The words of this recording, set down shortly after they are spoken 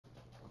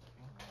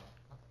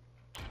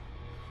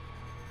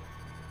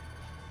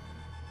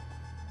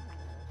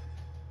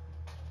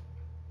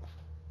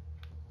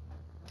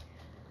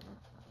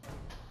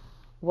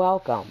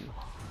Welcome.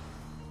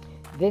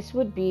 This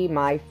would be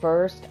my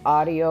first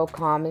audio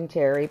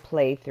commentary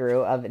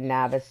playthrough of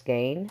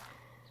Navezgane.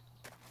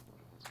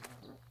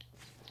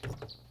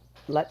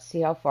 Let's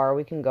see how far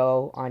we can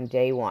go on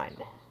day one.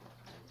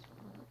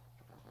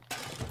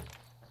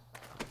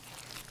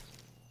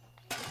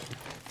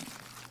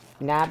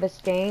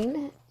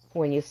 Navezgane,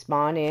 when you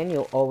spawn in,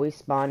 you'll always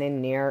spawn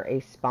in near a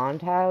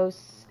spawned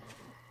house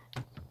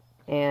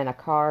and a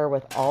car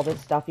with all the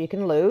stuff you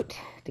can loot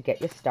to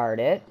get you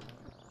started.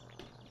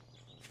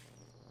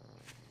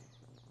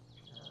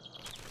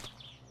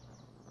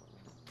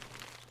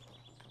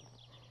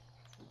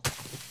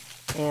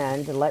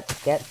 And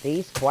let's get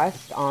these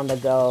quests on the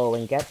go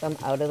and get them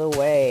out of the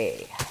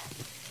way.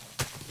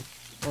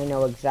 I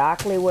know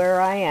exactly where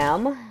I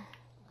am.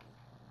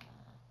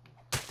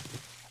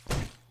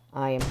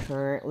 I am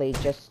currently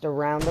just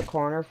around the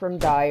corner from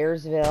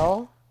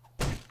Dyersville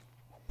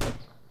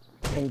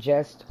and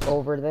just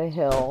over the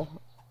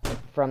hill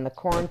from the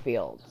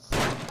cornfields.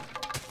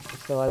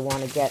 So I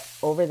want to get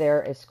over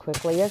there as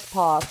quickly as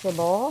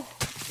possible.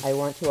 I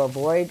want to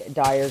avoid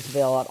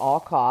Dyersville at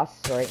all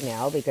costs right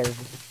now because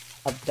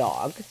of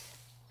dogs.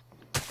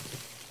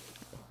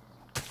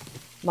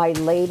 My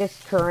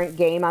latest current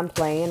game I'm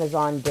playing is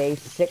on day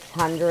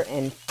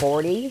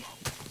 640.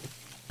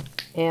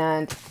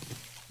 And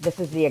this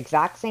is the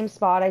exact same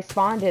spot I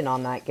spawned in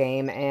on that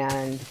game.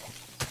 And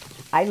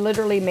I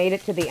literally made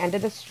it to the end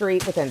of the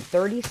street within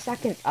 30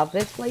 seconds of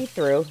this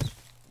playthrough.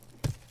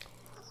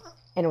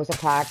 And it was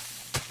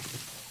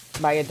attacked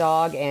by a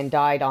dog and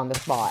died on the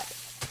spot.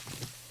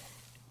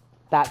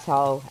 That's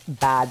how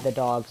bad the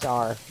dogs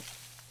are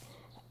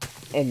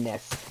in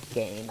this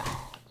game.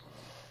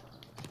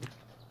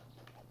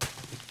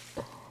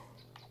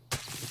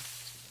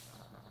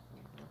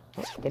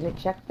 Oh, didn't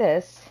check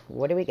this.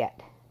 What do we get?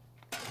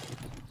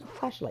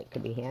 Flashlight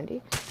could be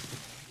handy.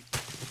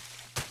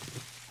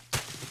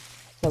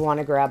 So I want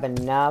to grab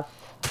enough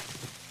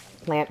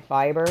plant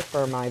fiber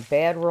for my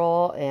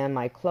bedroll and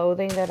my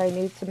clothing that I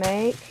need to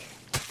make.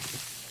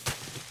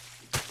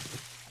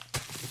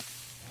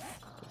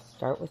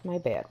 Start with my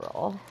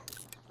bedroll.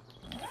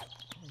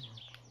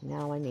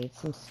 Now I need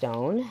some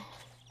stone.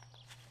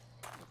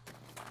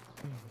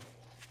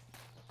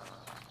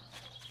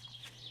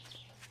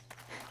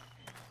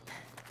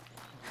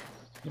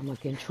 And my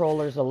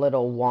controller's a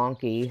little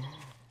wonky.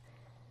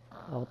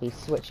 I'll be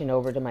switching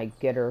over to my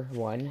getter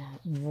one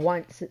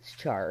once it's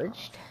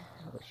charged,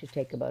 which should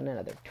take about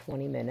another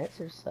 20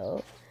 minutes or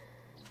so.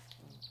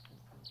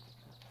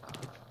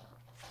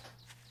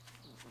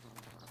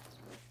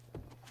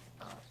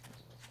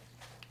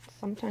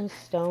 Sometimes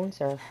stones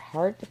are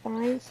hard to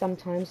find,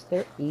 sometimes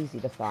they're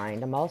easy to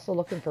find. I'm also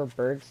looking for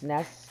birds'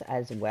 nests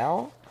as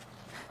well.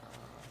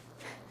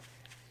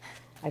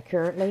 I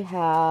currently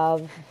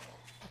have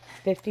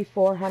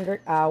 5,400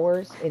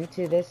 hours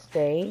into this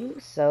game,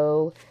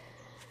 so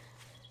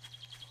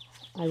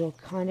I will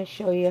kind of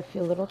show you a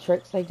few little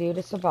tricks I do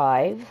to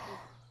survive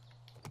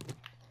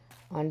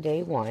on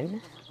day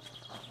one.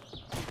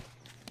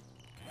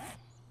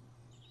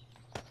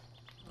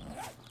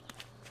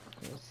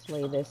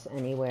 Lay this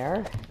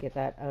anywhere, get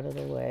that out of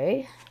the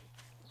way.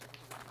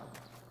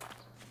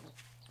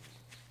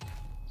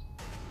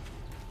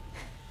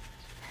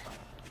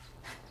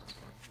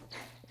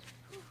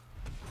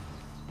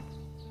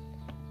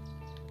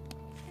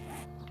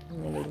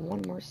 And I need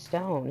one more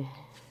stone,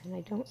 and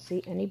I don't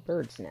see any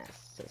bird's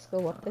nests. Let's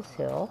go up this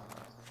hill.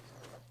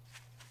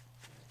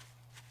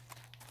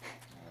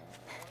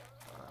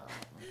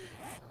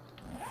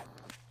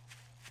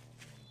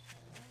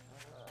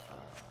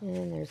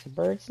 And there's a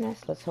bird's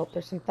nest. Let's hope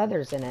there's some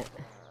feathers in it.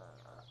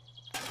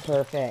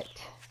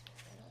 Perfect.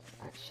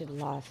 That should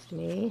last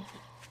me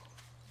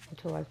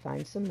until I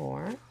find some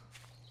more.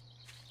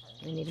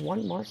 I need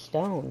one more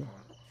stone.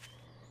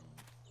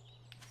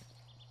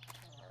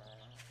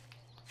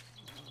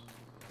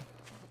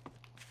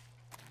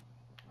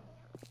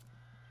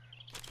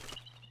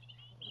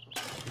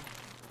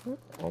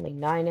 Only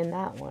 9 in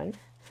that one.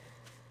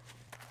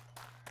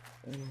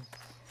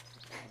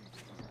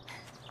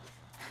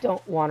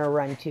 Don't want to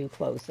run too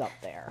close up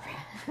there.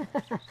 I'll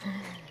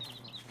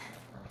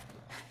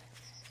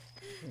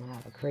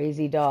have a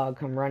crazy dog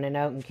come running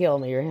out and kill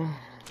me.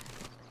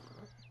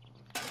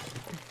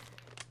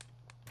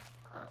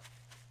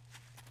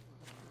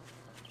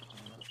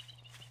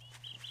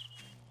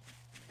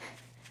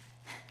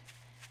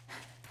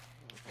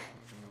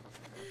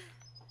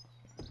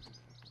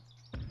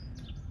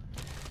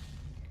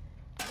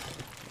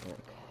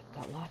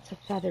 Got lots of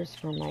feathers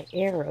for my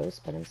arrows,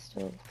 but I'm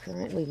still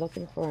currently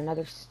looking for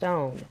another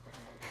stone.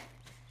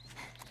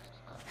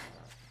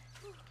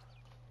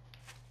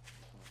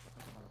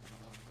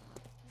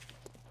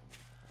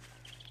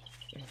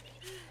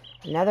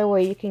 Another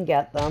way you can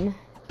get them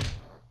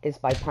is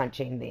by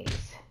punching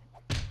these.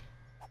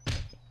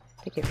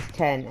 I think it's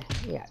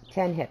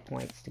 10 hit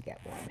points to get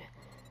one.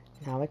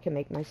 Now I can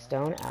make my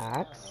stone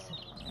axe.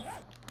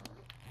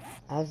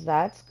 As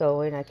that's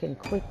going, I can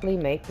quickly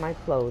make my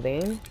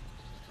clothing.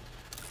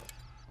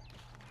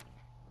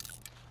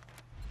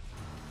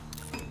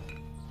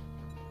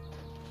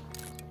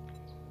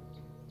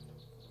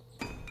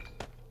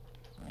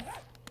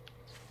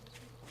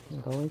 I'm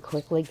going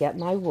quickly get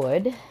my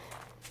wood.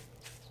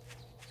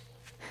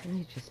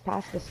 I just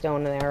passed the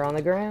stone there on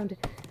the ground.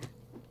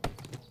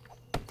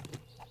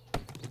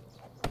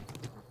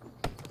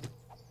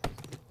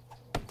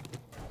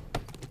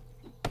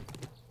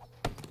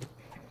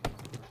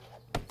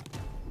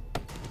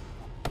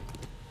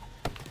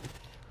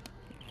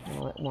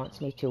 Now it wants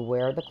me to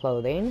wear the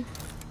clothing.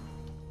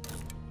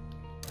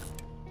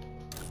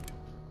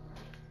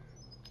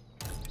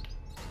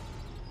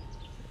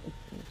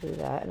 Do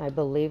that, and I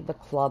believe the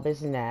club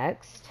is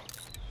next.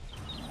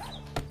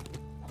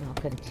 I'll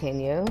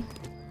continue.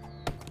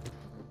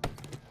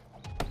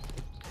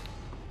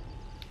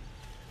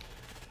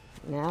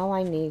 Now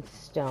I need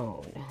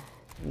stone.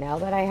 Now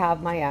that I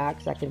have my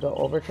axe, I can go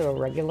over to a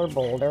regular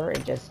boulder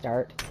and just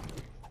start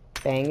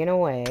banging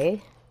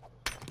away.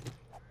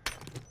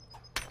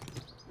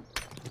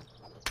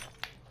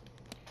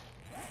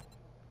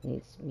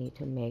 Needs me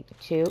to make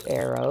 2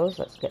 arrows.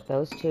 Let's get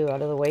those 2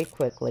 out of the way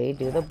quickly.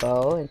 Do the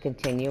bow and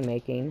continue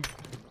making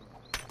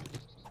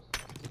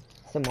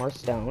some more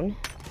stone.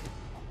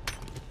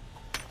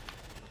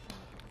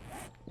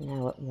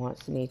 Now it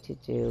wants me to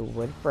do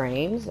wood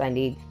frames. I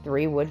need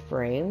 3 wood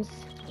frames.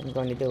 I'm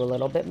going to do a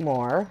little bit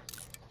more.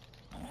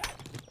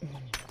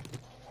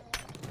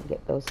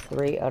 Get those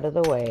 3 out of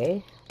the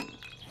way.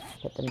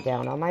 Put them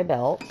down on my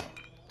belt.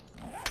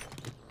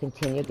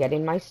 Continue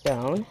getting my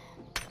stone,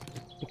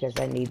 because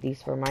I need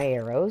these for my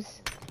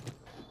arrows.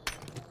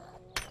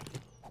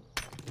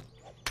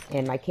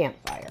 And my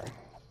campfire.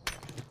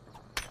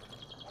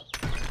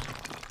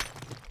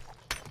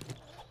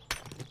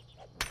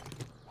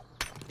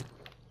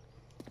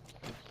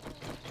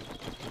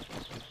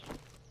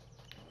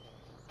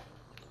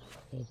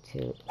 Need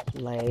to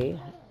lay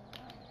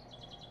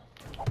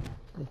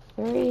the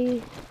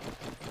 3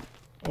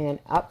 and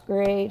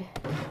upgrade.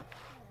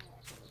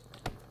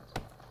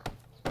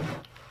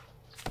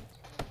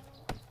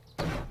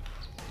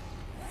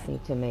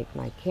 Need to make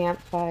my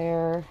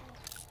campfire.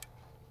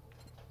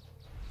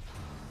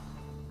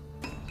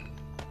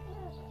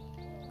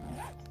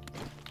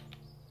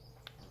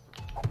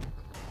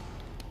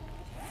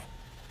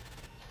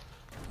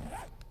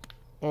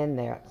 And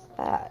there's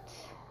that.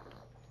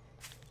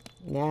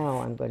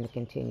 Now I'm going to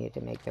continue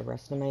to make the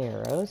rest of my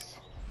arrows.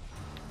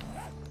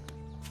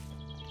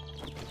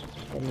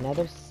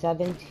 Another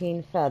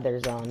 17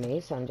 feathers on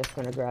me, so I'm just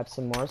going to grab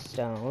some more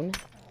stone.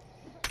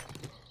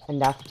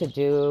 Enough to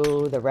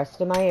do the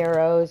rest of my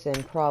arrows,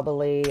 and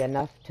probably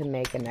enough to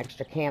make an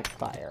extra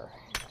campfire.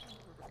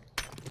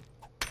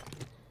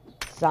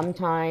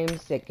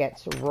 Sometimes it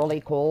gets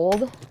really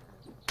cold.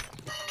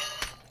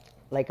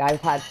 Like,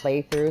 I've had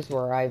playthroughs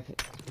where I've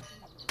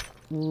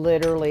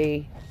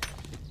literally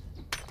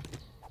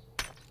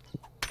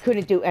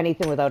couldn't do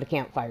anything without a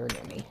campfire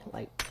near me.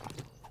 Like,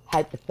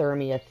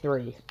 hypothermia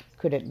 3,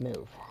 couldn't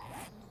move.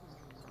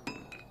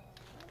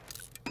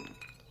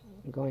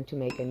 I'm going to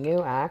make a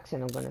new axe,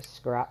 and I'm going to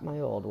scrap my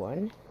old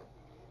one.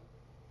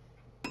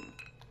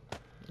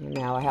 And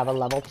now I have a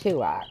level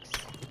 2 axe.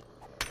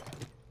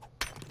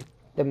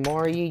 The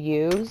more you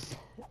use,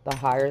 the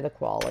higher the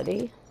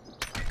quality.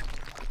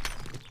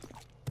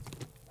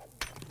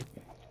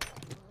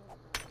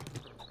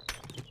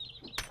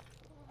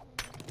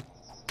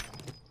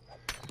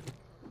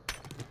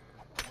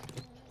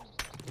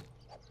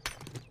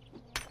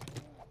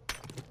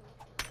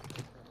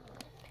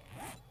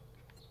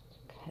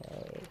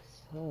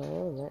 So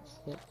let's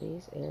get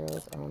these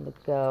arrows on the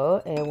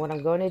go, and what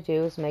I'm going to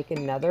do is make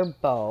another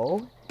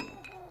bow.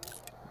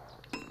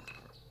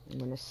 I'm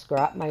going to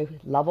scrap my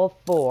level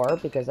 4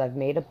 because I've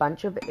made a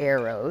bunch of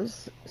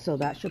arrows, so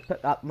that should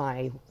put up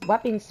my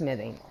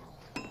weaponsmithing.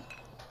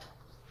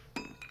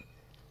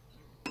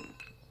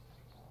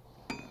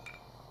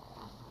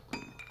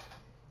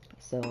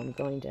 So I'm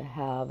going to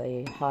have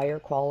a higher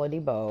quality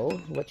bow,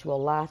 which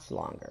will last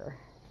longer.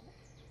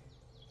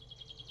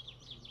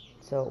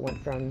 So it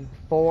went from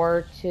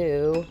 4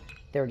 to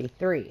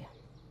 33.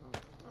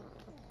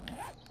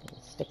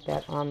 Stick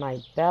that on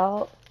my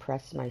belt,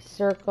 press my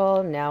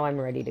circle, now I'm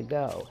ready to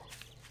go.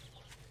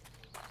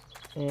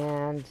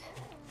 And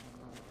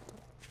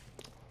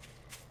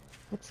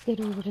let's get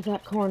over to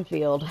that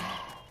cornfield.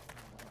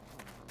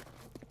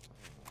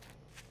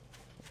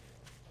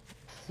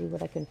 See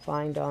what I can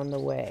find on the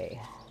way.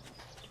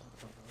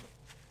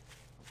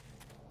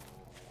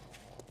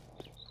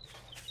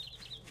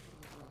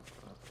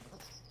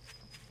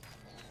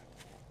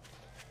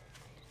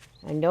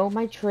 I know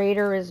my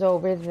trader is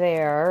over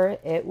there.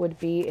 It would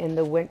be in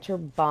the winter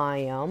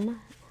biome,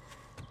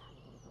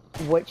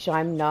 which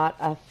I'm not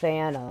a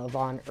fan of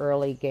on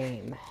early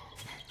game.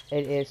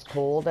 It is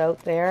cold out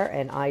there,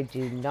 and I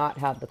do not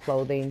have the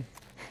clothing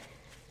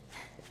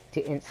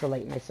to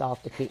insulate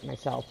myself, to keep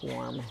myself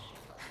warm.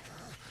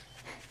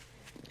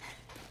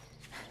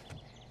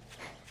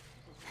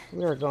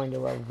 We're going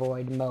to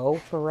avoid Mo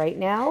for right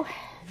now.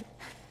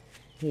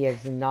 He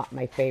is not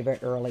my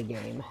favorite early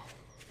game.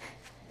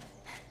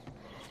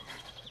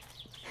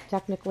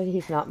 Technically,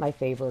 he's not my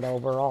favorite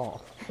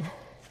overall.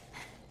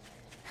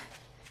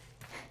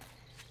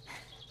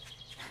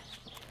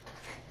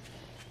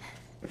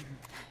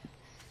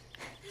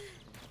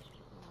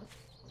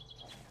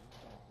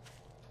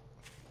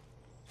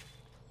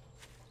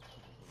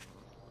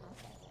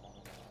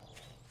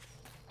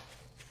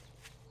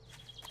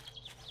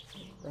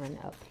 run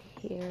up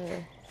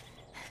here.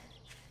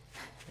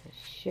 I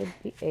should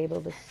be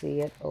able to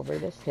see it over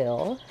this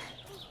hill.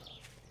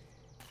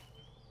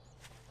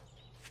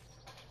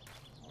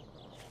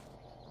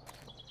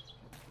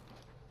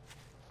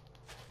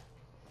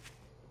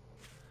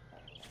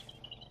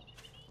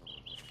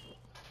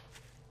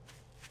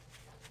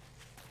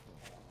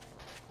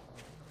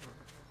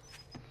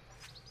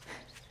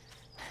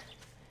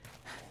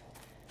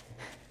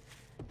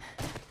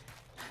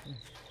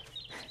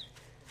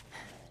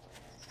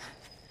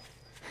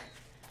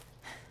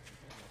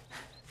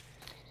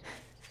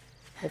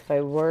 If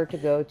I were to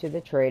go to the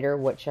trader,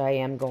 which I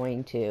am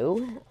going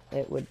to,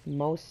 it would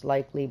most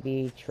likely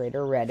be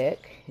Trader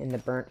Reddick in the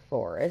Burnt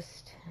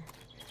Forest.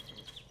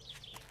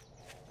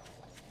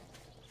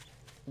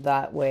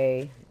 That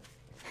way,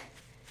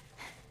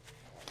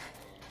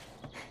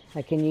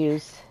 I can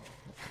use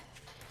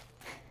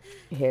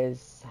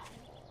his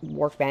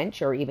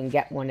workbench or even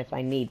get one if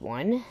I need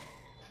one.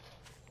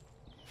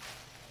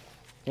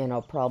 And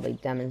I'll probably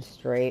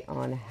demonstrate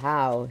on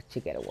how to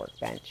get a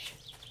workbench.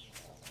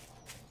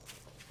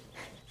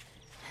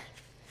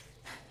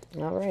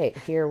 All right,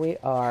 here we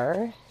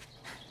are.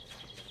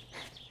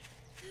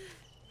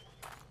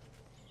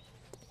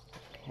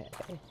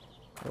 Okay,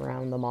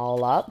 round them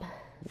all up.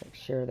 Make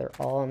sure they're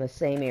all in the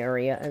same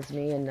area as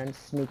me and then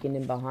sneaking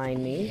in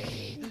behind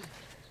me.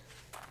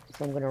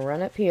 So I'm going to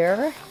run up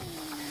here.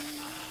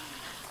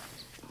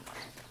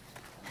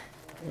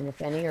 And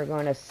if any are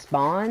going to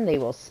spawn, they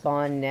will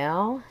spawn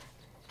now.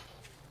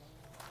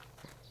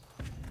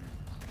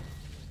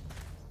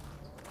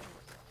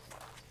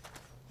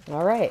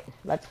 All right,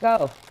 let's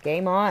go.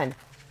 Game on.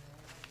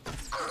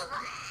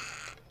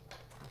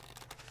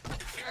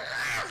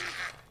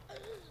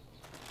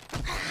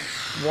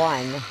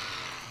 One.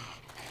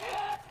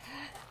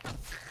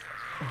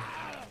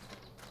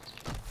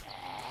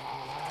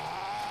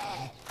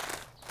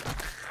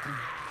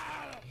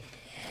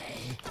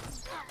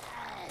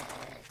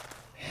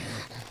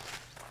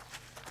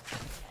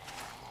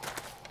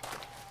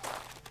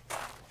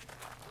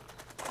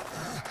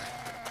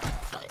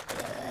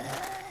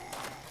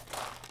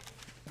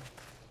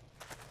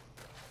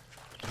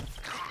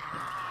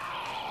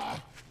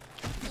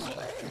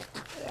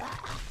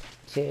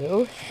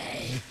 Two.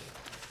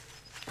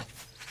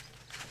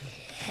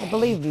 I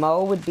believe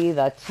Mo would be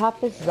the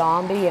toughest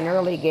zombie in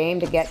early game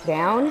to get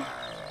down.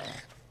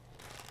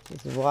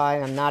 This is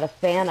why I'm not a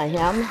fan of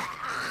him.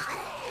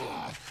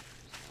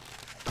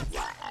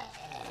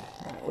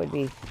 That would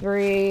be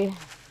three.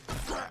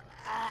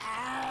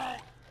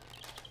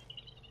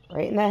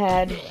 Right in the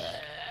head.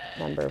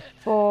 Number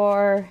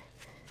four.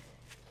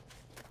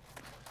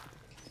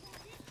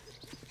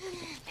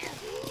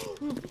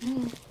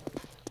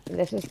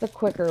 This is the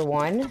quicker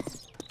one.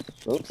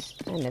 Oops,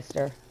 I missed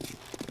her.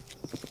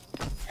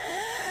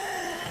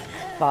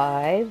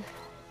 5.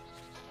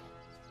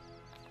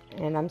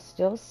 And I'm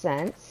still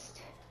sensed.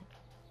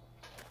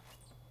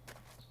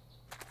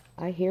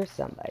 I hear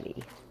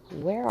somebody.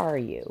 Where are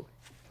you?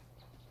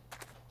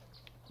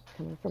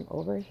 Coming from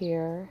over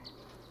here.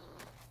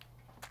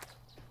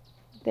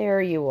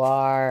 There you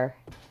are.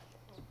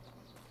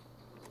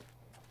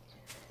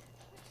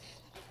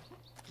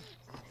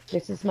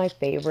 This is my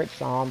favorite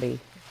zombie.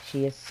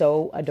 She is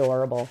so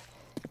adorable.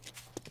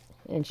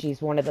 And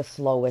she's one of the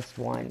slowest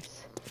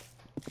ones.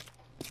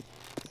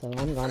 So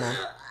I'm gonna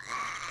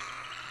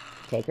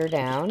take her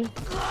down.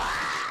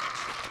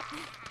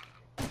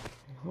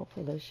 And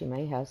hopefully she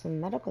may have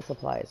some medical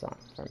supplies on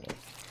for me.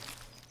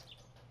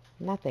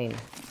 Nothing.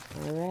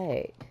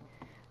 Alright.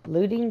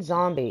 Looting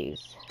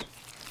zombies.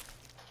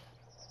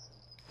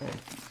 I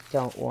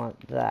don't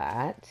want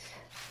that.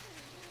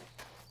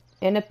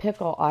 In a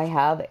pickle, I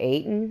have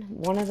eaten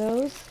one of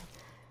those.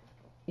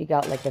 You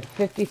got like a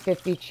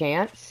 50-50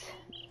 chance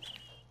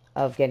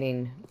of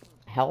getting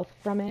health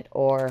from it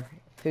or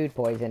food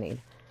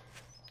poisoning.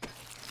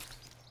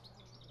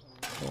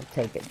 I'll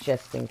take it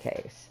just in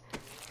case.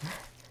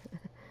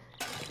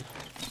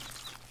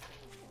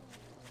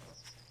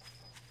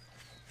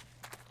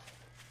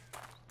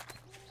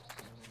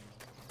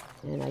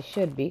 And I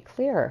should be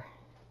clear.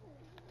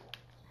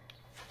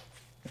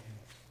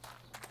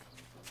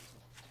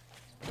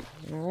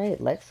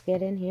 Alright, let's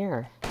get in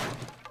here.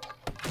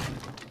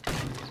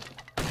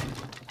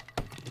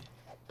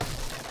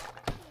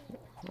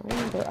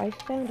 Remember, I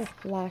found a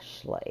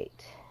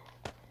flashlight.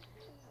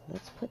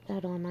 Let's put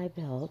that on my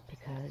belt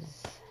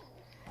because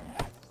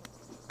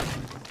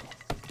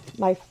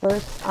my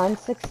first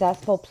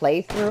unsuccessful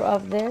playthrough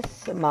of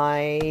this,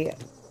 my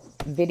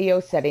video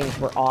settings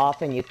were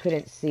off and you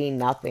couldn't see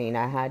nothing.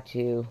 I had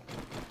to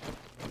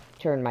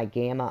turn my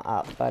gamma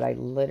up, but I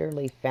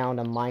literally found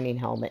a mining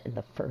helmet in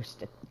the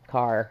first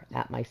car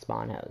at my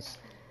spawn house.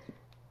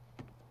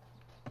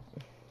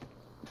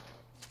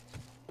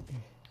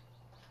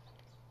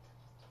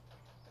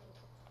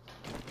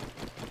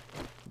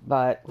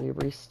 But we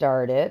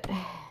restarted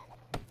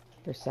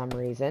for some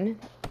reason.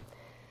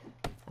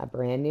 A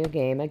brand new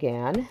game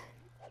again,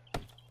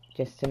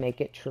 just to make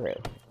it true.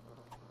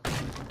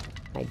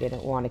 I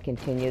didn't want to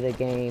continue the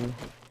game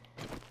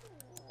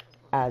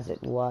as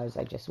it was.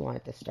 I just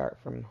wanted to start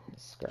from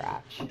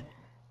scratch.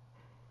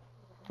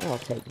 I'll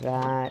take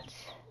that.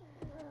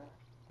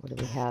 What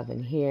do we have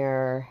in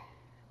here?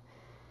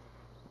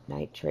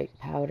 Nitrate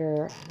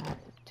powder. I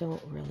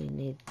don't really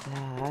need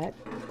that.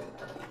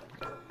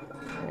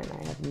 And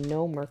I have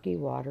no murky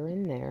water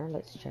in there.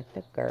 Let's check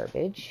the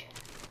garbage.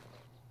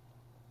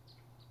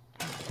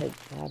 I'll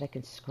take that. I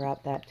can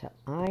scrap that to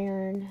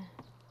iron.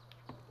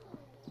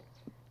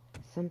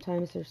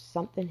 Sometimes there's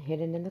something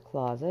hidden in the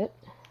closet.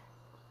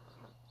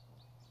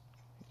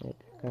 Like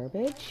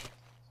garbage.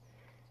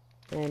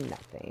 And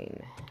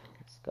nothing.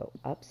 Let's go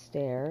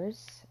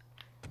upstairs.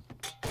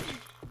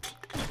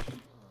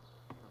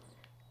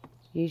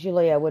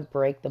 Usually I would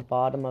break the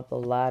bottom of the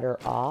ladder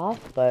off,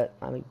 but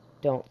I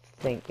don't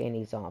think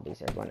any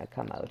zombies are going to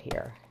come out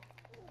here.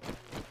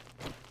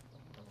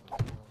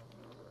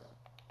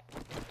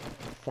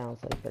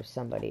 Sounds like there's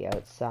somebody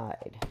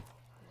outside.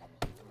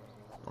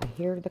 I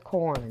hear the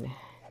corn.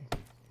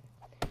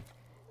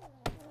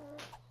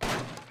 As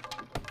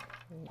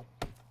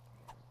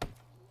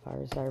far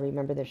as I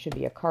remember, there should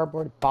be a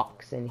cardboard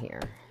box in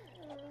here.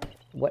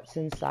 What's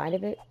inside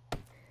of it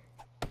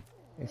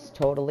is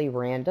totally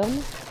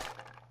random.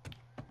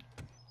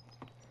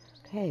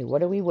 Okay, what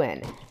do we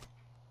win?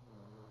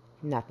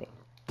 Nothing.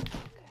 Okay.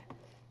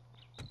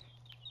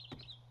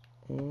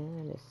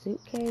 And a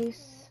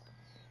suitcase.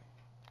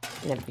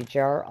 An empty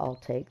jar, I'll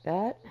take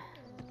that.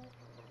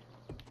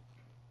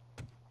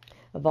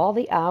 Of all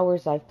the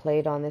hours I've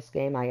played on this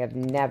game, I have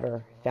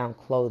never found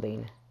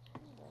clothing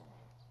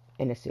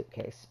in a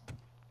suitcase.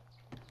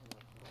 I'm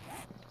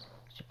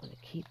going to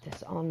keep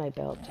this on my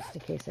belt just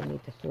in case I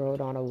need to throw it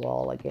on a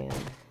wall again.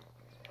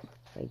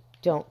 I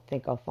don't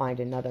think I'll find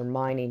another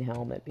mining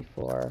helmet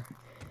before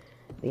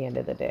the end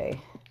of the day.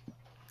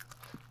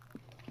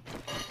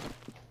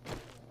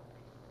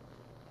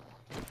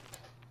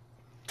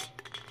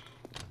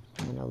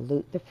 I'm going to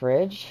loot the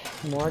fridge.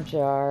 More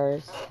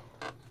jars.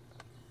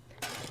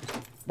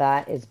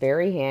 That is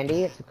very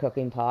handy. It's a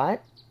cooking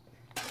pot.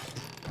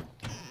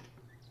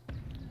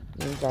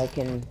 Means I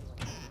can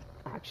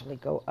actually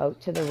go out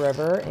to the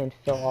river and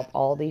fill up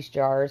all these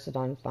jars that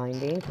I'm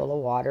finding full of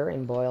water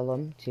and boil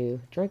them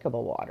to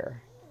drinkable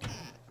water.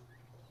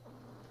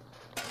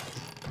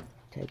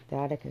 Take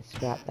that. I can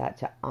scrap that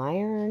to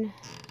iron.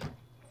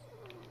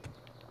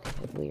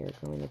 We are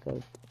going to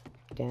go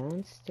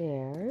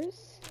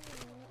downstairs.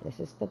 This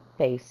is the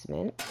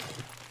basement.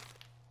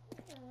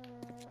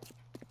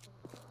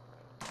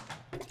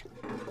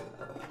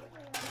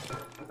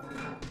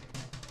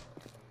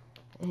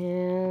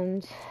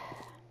 And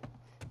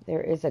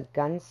there is a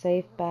gun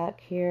safe back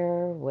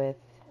here with,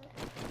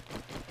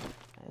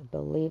 I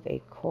believe,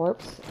 a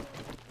corpse.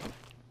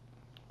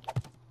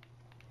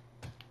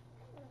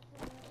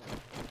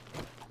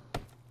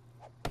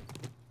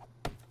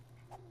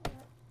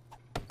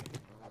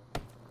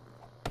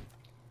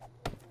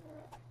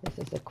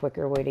 This is a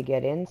quicker way to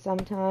get in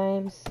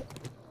sometimes.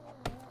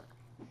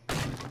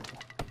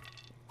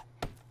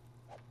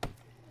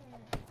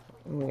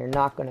 We're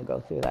not going to go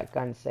through that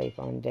gun safe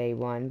on day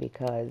one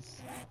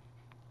because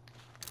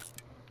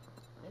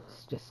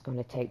it's just going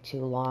to take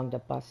too long to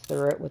bust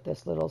through it with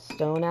this little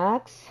stone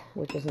axe,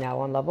 which is now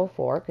on level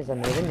 4 because I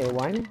made a new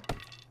one.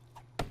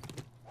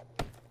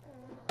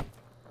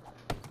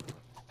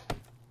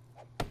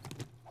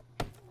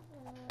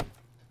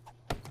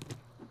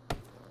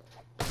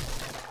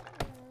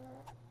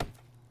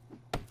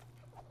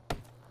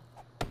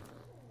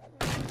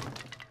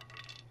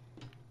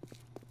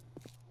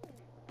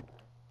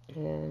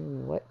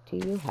 And what do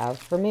you have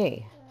for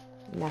me?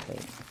 Nothing.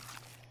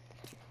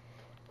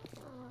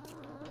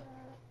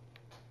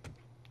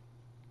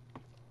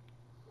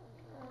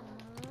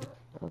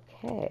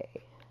 Okay.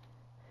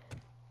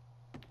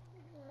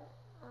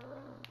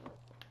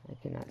 I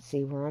cannot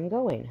see where I'm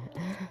going.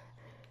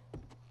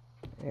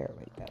 There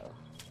we go.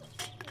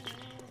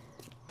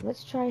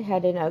 Let's try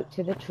heading out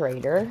to the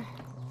trader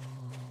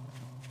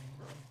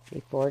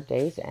before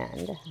day's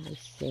end. I've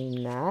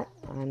seen that.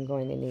 I'm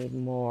going to need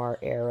more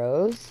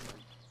arrows.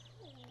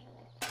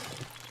 I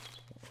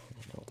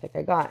don't think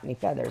I got any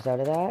feathers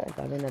out of that. I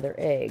got another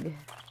egg.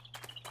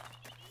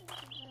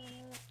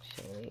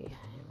 Actually,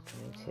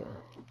 I'm going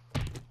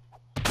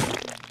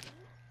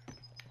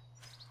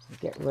to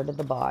get rid of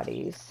the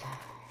bodies.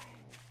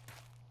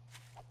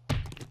 I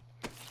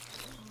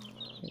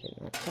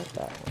did not check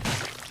that one.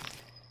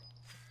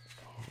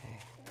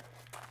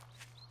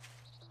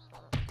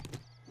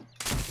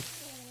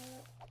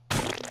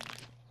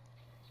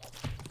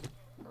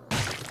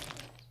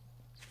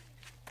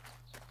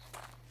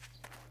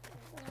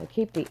 I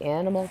keep the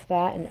animal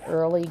fat in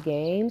early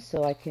games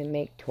so I can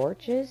make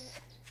torches.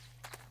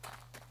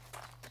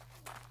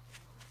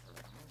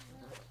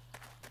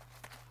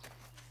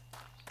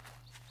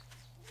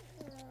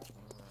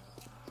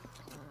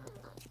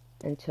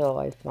 Until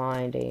I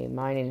find a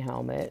mining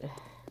helmet,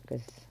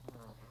 because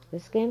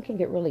this game can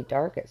get really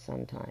dark at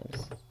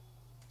sometimes.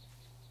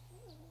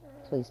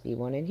 Please be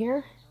one in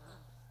here.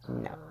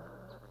 No.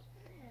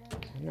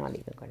 I'm not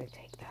even going to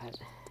take that.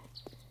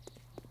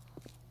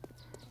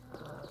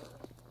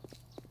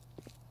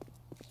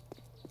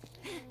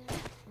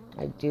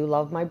 I do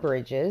love my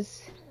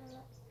bridges.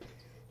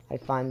 I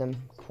find them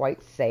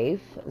quite safe.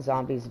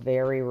 Zombies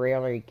very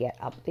rarely get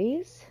up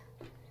these.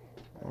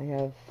 I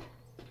have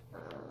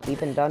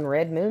even done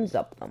red moons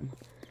up them.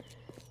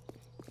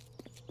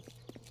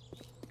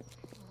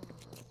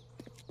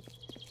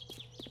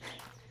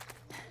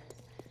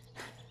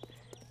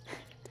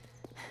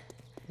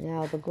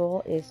 Now the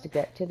goal is to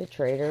get to the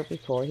trader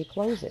before he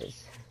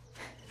closes.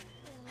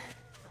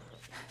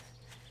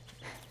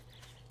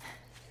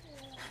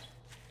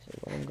 So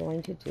what I'm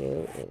going to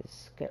do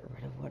is get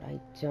rid of what I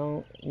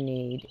don't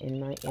need in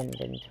my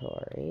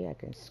inventory. I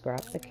can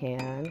scrap the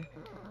can,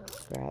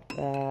 scrap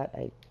that.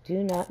 I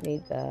do not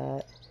need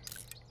that.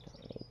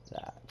 Don't need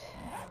that.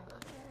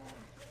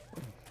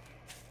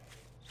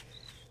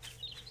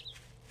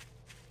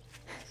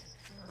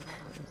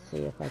 Let's see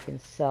if I can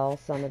sell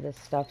some of this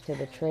stuff to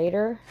the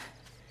trader.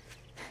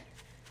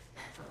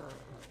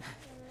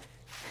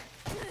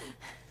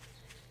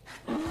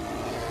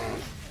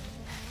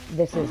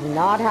 This is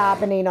not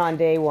happening on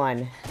day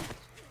one.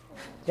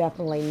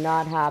 Definitely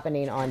not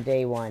happening on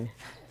day one.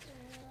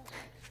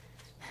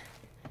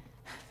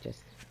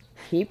 Just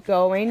keep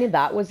going.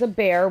 That was a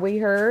bear we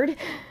heard.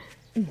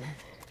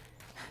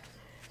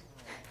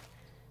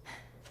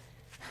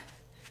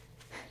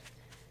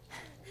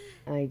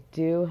 I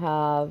do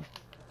have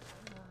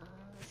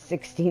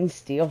 16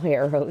 steel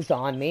arrows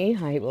on me.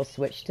 I will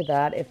switch to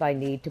that if I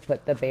need to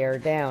put the bear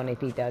down if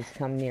he does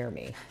come near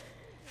me.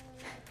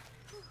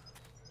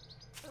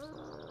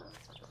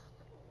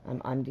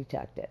 I'm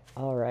undetected.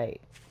 All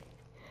right.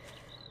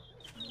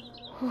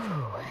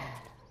 Whew.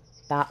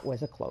 That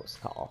was a close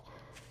call.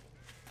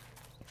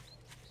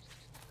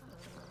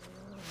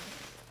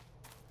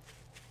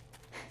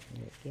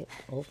 Get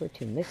over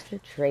to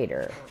Mr.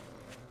 Trader.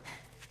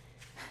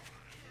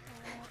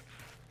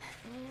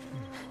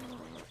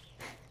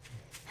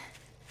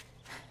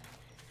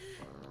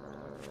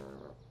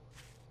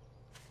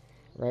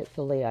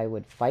 Rightfully, I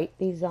would fight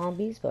these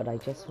zombies, but I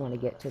just want to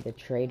get to the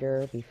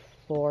trader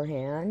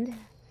beforehand.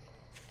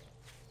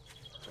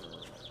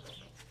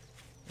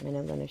 And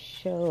I'm going to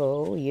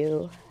show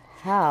you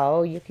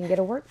how you can get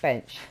a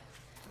workbench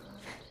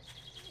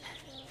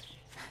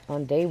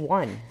on day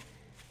one.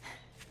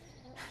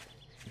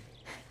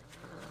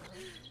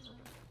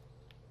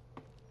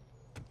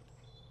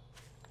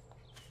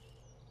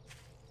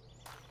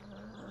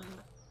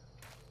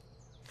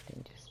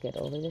 And just get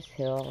over this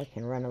hill. I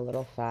can run a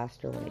little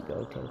faster when I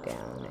go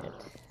down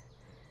it.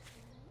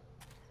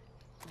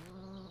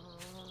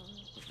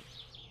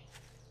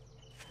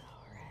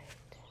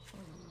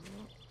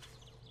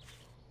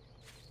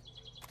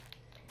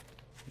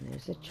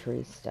 There's a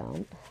tree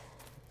stump.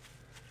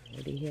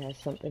 Maybe he has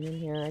something in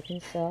here I can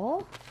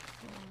sell.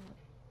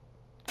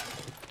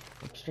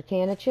 Extra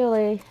can of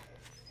chili.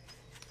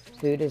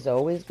 Food is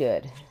always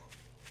good.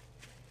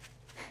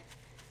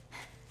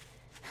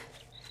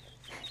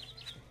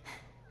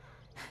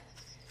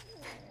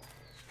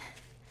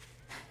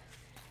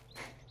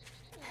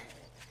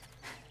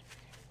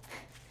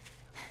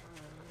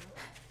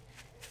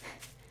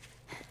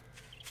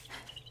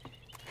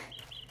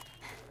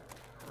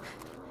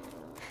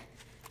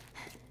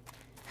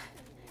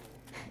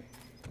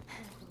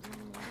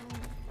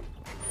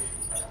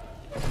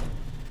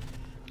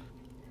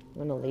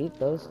 I'm going to leave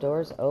those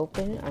doors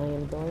open. I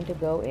am going to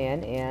go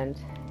in and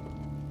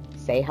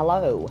say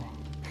hello.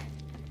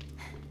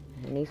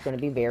 And he's going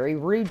to be very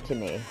rude to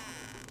me.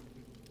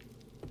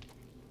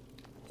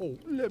 Oh,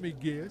 let me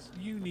guess.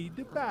 You need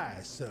to buy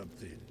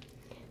something.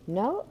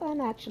 No,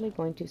 I'm actually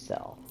going to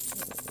sell.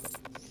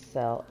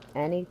 Sell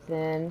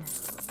anything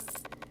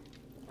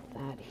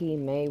that he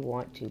may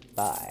want to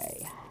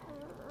buy.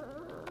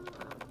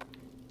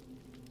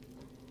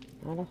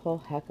 Not a whole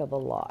heck of a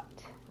lot.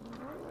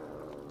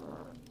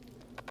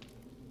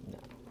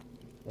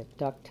 The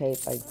duct tape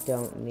I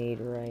don't need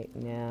right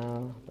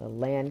now. The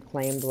land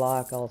claim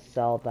block, I'll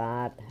sell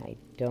that. I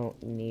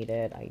don't need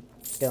it. I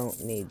don't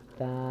need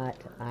that.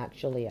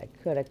 Actually, I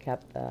could have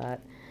kept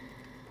that.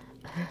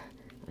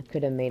 I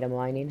could have made a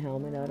mining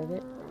helmet out of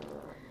it.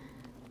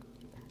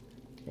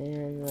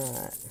 And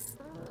that.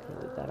 Okay,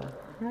 we've got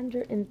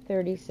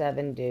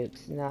 137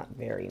 dukes. Not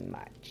very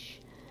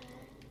much.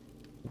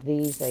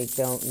 These I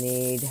don't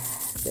need.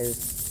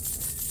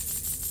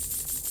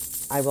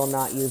 I will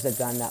not use a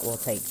gun that will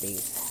take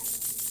these.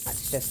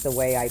 That's just the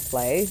way I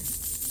play.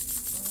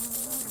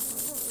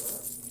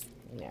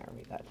 There,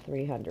 we got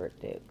 300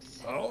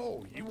 dukes.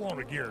 Oh, you want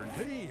a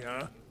guarantee,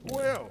 huh?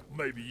 Well,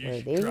 maybe you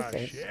should these try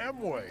things?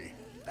 Shamway.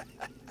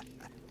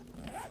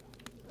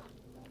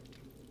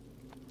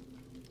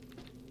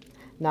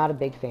 Not a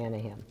big fan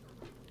of him.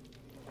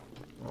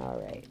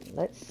 Alright,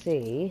 let's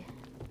see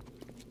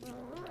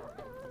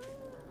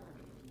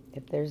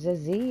if there's a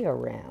Z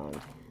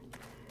around.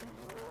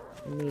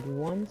 I need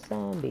one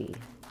zombie.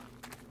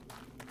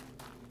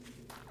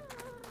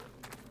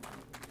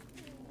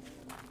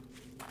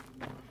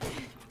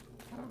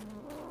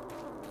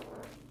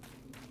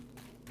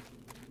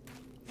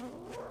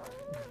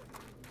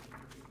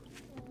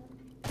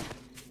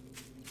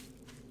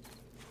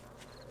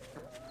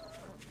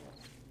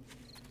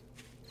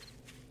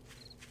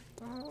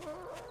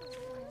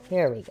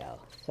 Here we go.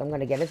 So I'm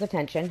going to get his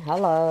attention.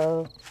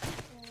 Hello.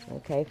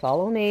 Okay,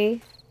 follow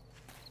me.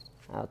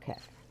 Okay.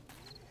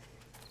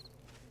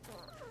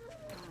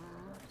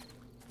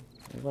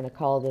 I'm going to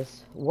call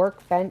this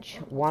Workbench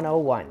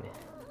 101.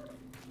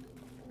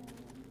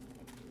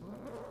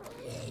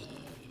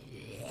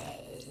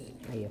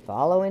 Are you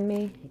following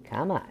me?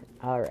 Come on.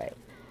 All right.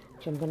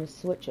 So I'm going to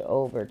switch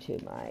over to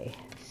my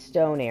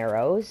stone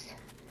arrows,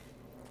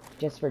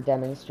 just for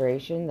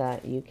demonstration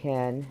that you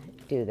can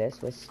do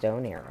this with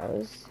stone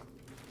arrows.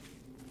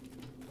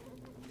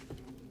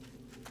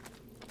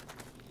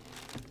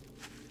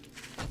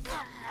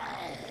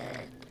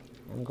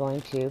 I'm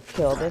going to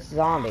kill this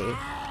zombie.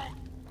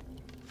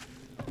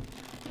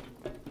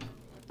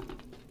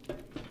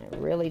 I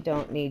really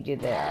don't need you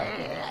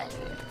there.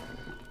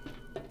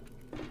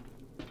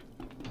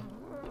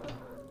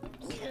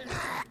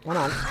 Come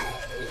on.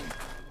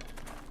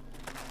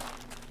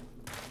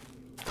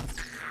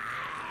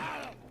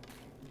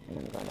 And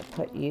I'm going to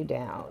put you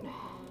down.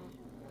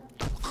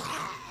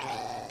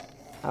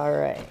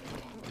 Alright.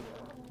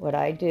 What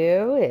I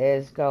do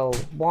is go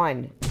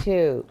 1,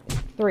 2,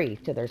 3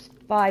 till there's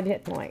 5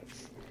 hit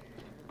points.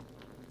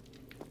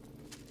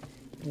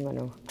 I'm going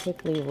to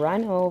quickly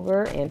run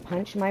over and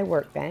punch my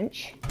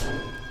workbench. I'm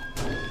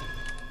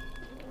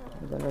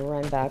going to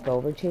run back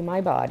over to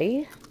my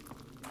body.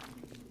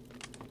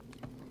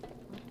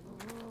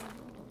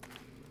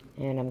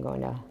 And I'm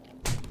going to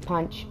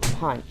punch,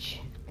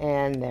 punch.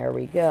 And there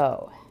we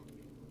go.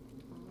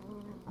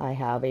 I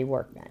have a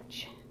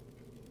workbench.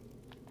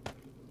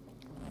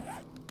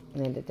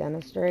 And to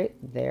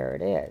demonstrate, there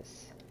it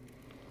is.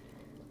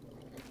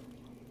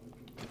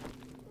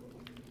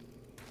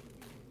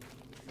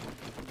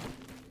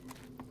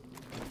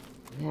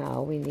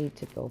 Now we need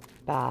to go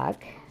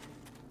back.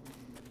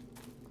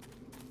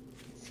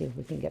 See if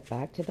we can get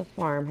back to the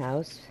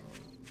farmhouse.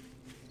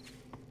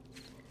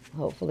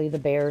 Hopefully the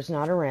bear's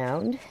not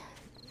around.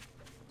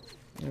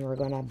 And we're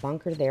going to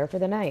bunker there for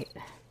the night.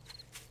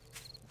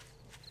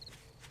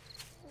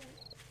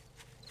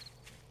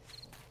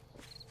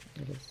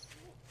 It is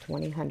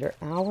 2000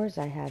 hours.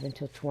 I have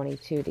until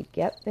 22 to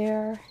get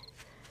there.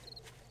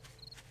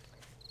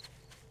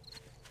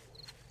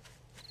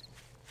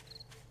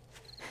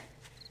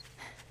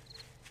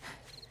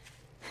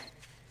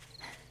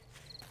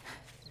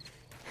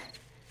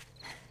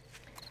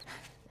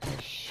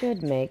 I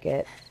should make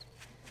it.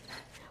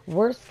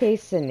 Worst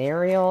case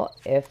scenario,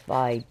 if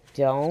I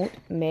don't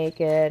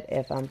make it,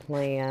 if I'm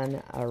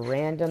playing a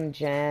random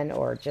gen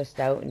or just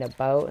out and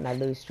about and I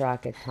lose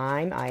track of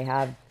time, I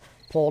have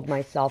pulled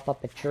myself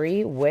up a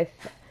tree with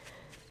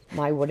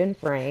my wooden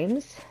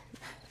frames.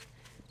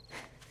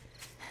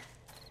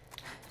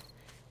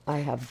 I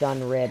have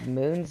done red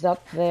moons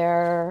up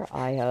there.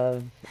 I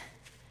have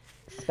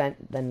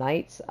spent the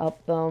nights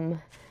up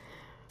them.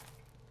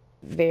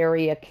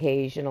 Very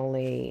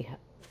occasionally,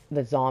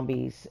 the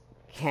zombies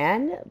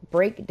can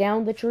break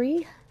down the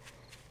tree,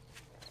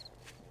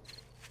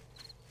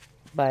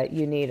 but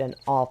you need an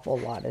awful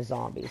lot of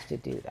zombies to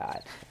do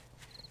that.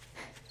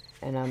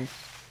 And I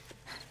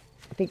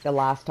think the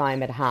last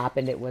time it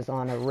happened, it was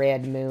on a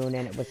red moon,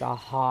 and it was a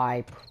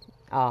high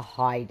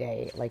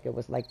day. Like it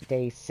was like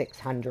day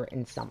 600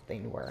 and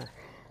something, where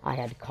I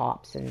had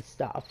cops and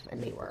stuff,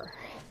 and they were.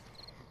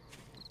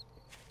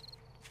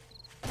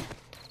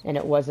 And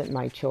it wasn't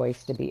my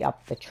choice to be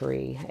up the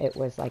tree. It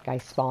was like I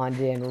spawned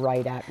in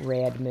right at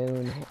red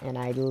moon, and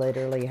I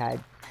literally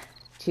had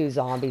 2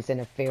 zombies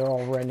and a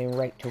feral running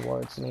right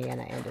towards me, and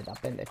I ended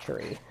up in the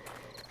tree.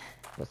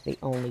 It was the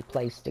only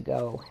place to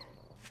go.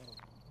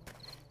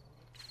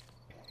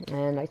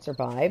 And I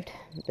survived.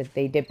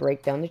 They did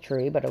break down the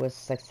tree, but I was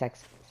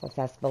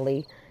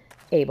successfully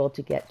able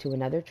to get to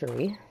another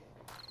tree.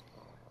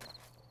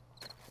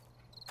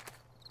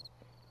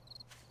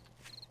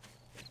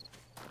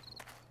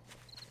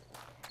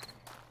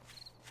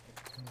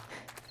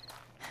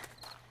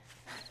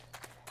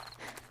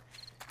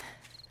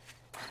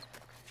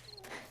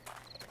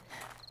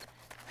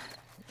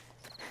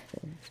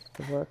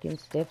 The working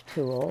stiff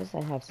tools.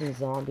 I have some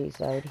zombies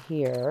out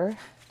here.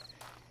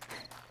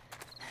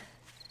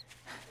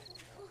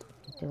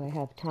 Do I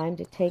have time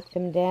to take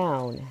them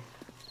down?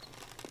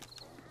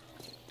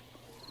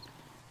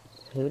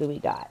 Who do we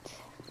got?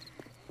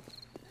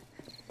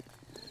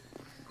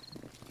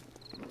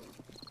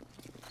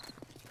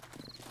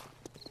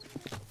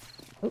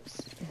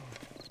 Oops.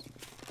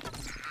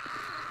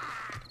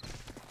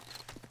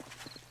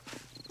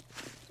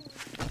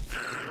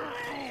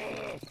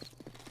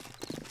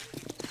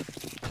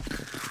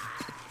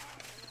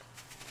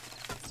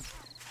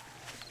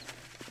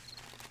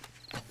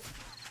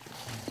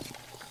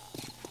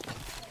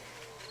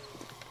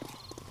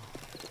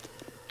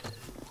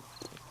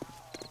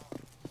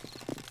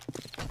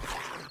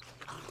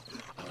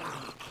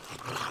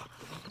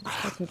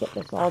 If I can get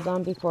this all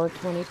done before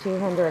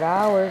 2200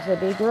 hours, it'd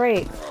be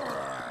great.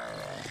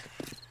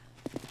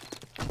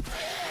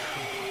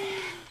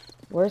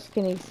 Worst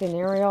case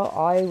scenario,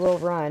 I will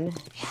run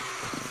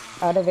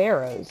out of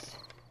arrows.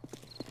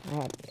 I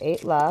have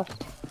 8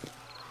 left.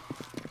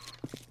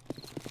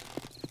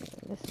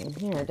 This one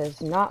here does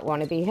not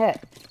want to be hit.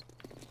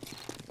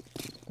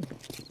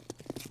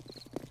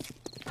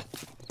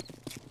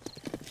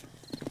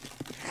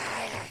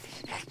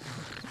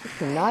 You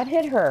cannot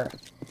hit her.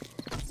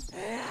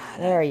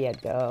 There you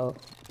go.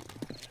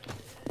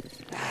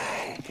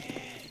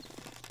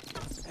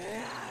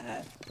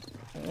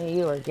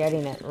 You are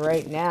getting it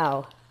right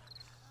now.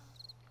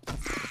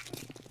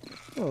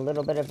 A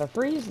little bit of a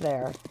freeze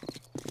there.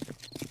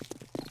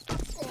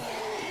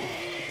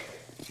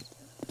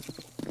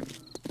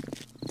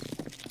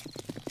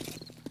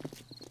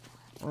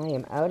 I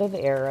am out of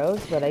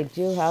arrows, but I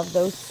do have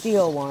those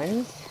steel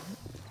ones.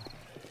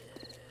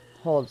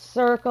 Hold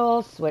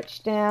circle,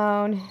 switch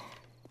down.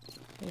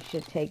 We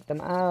should take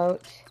them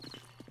out.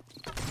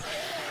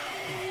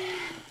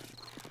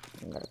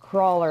 I've got a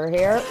crawler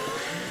here.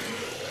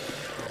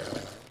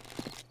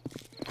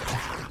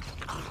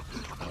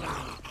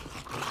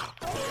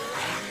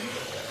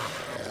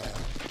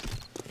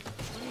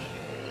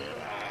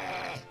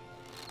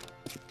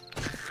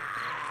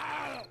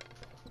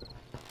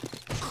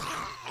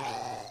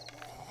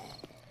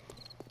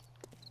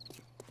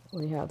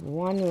 We have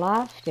one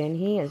left, and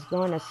he is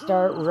going to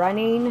start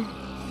running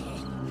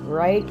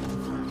right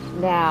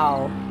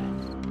now.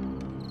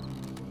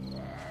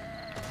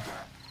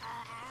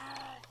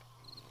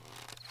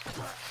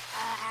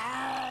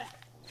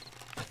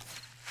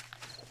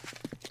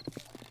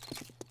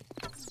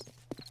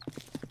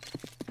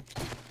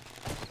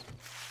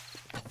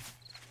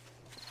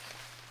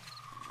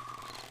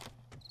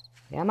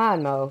 Come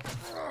on, Mo.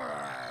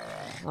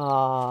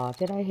 Aw,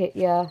 did I hit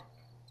ya?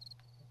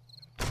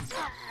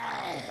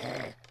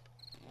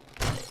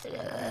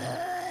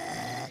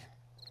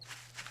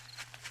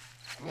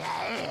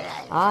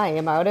 I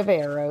am out of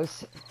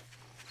arrows.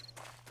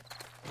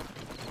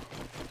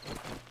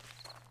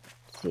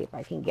 Let's see if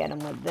I can get him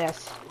with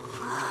this.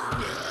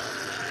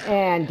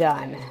 And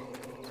done.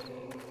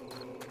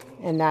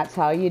 And that's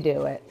how you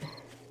do it.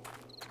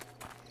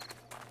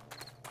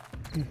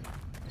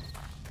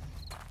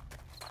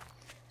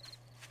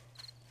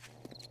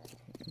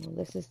 Well,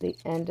 this is the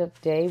end of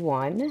day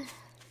 1.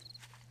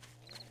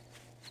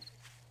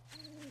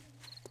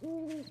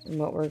 And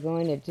what we're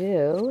going to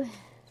do,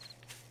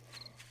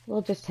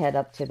 we'll just head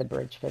up to the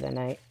bridge for the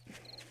night.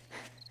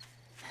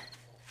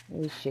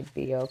 We should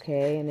be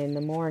okay, and in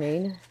the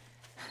morning,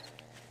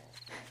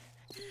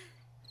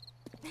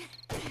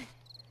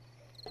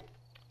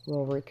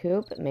 we'll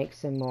recoup, make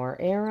some more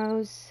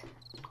arrows,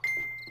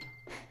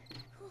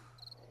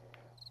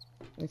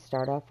 and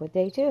start off with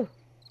day 2.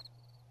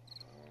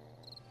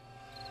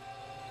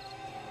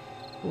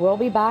 We'll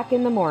be back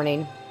in the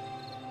morning.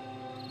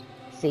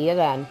 See you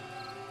then.